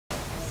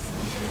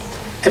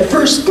At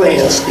first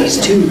glance,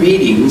 these two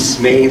readings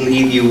may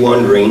leave you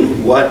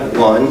wondering what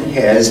one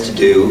has to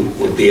do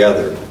with the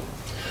other.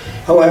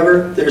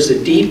 However, there's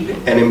a deep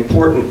and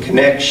important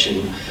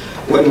connection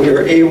when we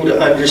are able to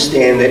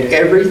understand that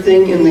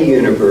everything in the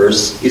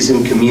universe is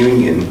in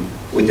communion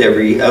with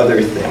every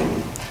other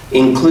thing,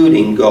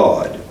 including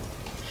God.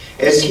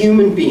 As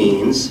human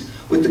beings,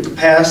 with the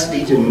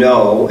capacity to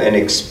know and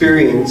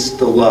experience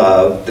the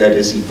love that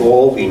is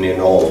evolving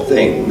in all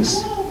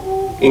things,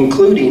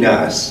 including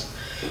us,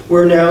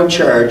 we're now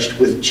charged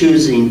with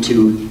choosing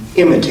to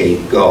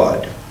imitate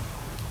God.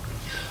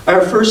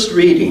 Our first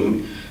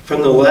reading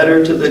from the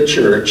letter to the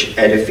church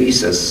at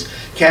Ephesus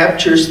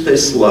captures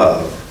this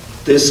love,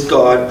 this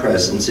God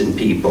presence in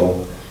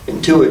people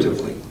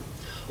intuitively,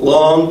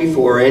 long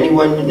before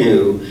anyone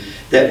knew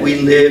that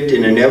we lived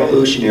in an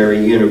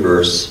evolutionary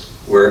universe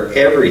where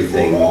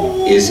everything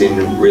is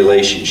in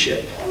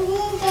relationship.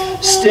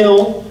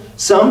 Still,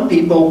 some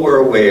people were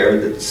aware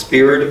that the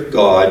Spirit of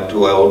God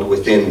dwelled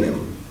within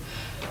them.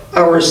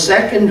 Our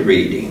second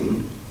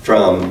reading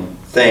from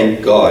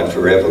Thank God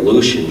for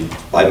Evolution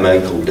by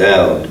Michael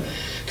Dowd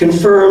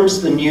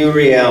confirms the new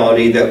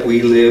reality that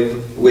we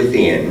live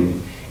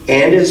within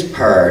and is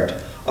part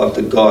of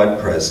the God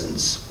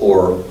presence,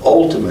 or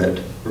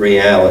ultimate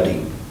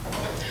reality.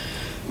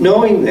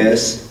 Knowing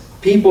this,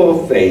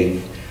 people of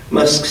faith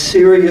must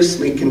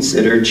seriously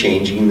consider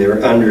changing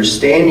their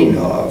understanding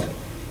of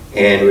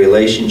and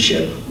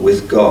relationship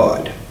with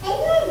God.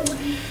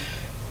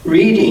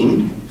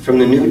 Reading from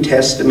the New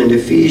Testament,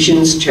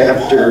 Ephesians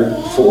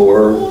chapter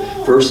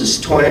 4, verses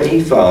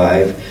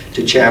 25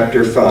 to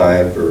chapter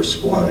 5,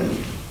 verse 1.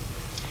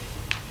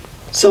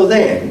 So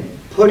then,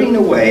 putting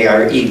away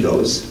our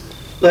egos,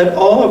 let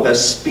all of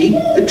us speak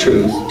the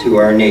truth to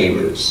our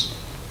neighbors,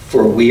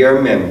 for we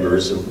are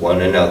members of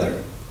one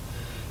another.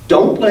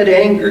 Don't let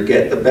anger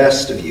get the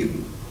best of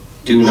you.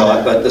 Do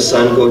not let the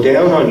sun go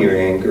down on your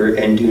anger,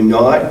 and do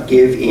not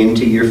give in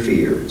to your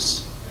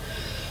fears.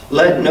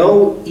 Let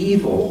no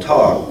evil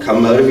talk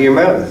come out of your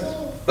mouth,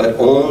 but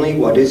only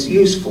what is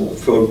useful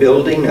for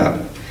building up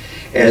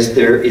as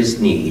there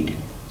is need,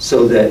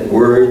 so that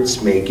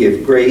words may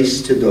give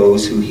grace to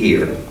those who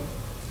hear.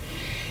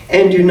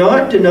 And do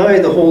not deny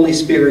the Holy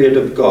Spirit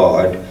of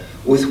God,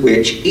 with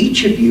which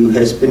each of you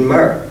has been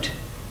marked.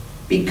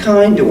 Be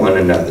kind to one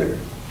another,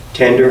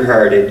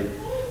 tender-hearted,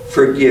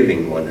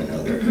 forgiving one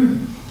another.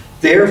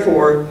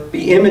 Therefore,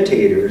 be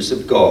imitators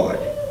of God,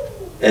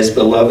 as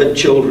beloved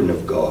children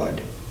of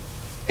God,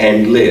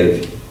 and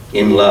live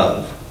in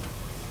love.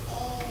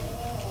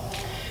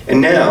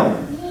 And now,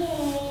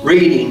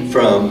 reading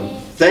from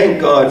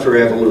Thank God for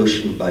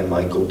Evolution by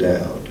Michael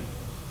Dowd.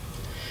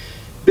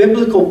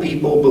 Biblical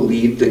people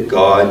believed that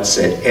God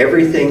set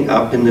everything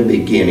up in the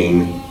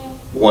beginning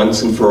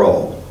once and for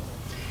all.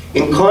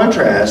 In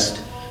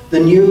contrast, the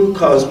new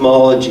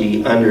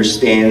cosmology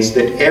understands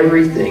that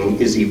everything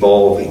is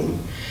evolving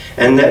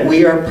and that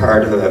we are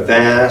part of a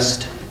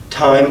vast,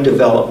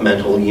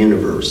 time-developmental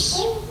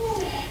universe.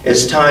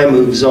 As time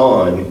moves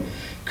on,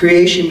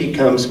 creation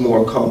becomes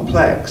more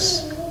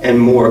complex and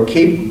more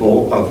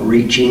capable of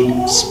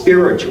reaching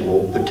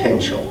spiritual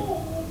potential.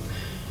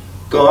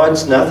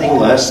 God's nothing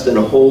less than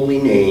a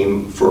holy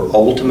name for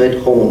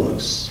ultimate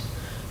wholeness,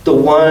 the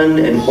one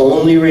and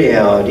only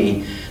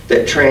reality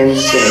that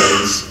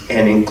transcends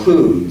and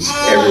includes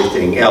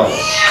everything else.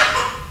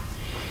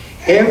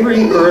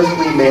 Every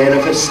earthly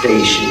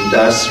manifestation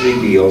thus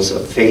reveals a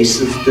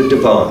face of the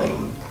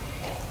divine.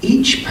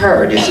 Each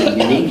part is a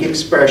unique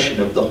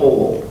expression of the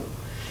whole.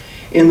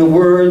 In the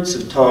words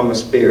of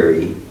Thomas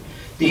Berry,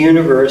 the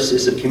universe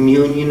is a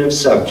communion of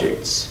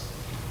subjects,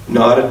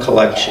 not a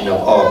collection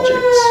of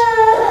objects.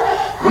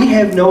 We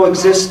have no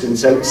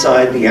existence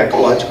outside the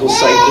ecological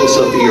cycles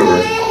of the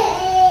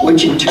earth,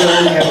 which in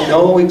turn have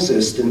no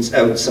existence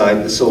outside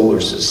the solar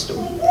system.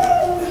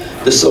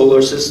 The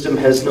solar system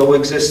has no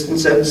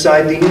existence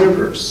outside the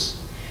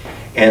universe,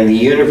 and the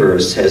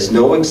universe has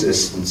no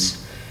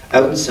existence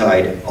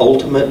outside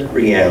ultimate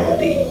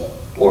reality,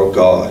 or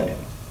God.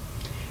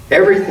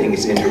 Everything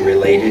is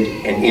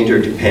interrelated and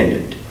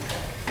interdependent.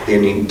 The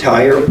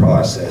entire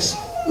process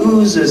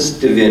oozes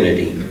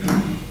divinity.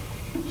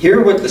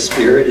 Hear what the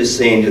Spirit is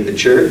saying to the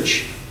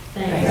church.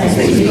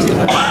 Thanks be to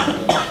God.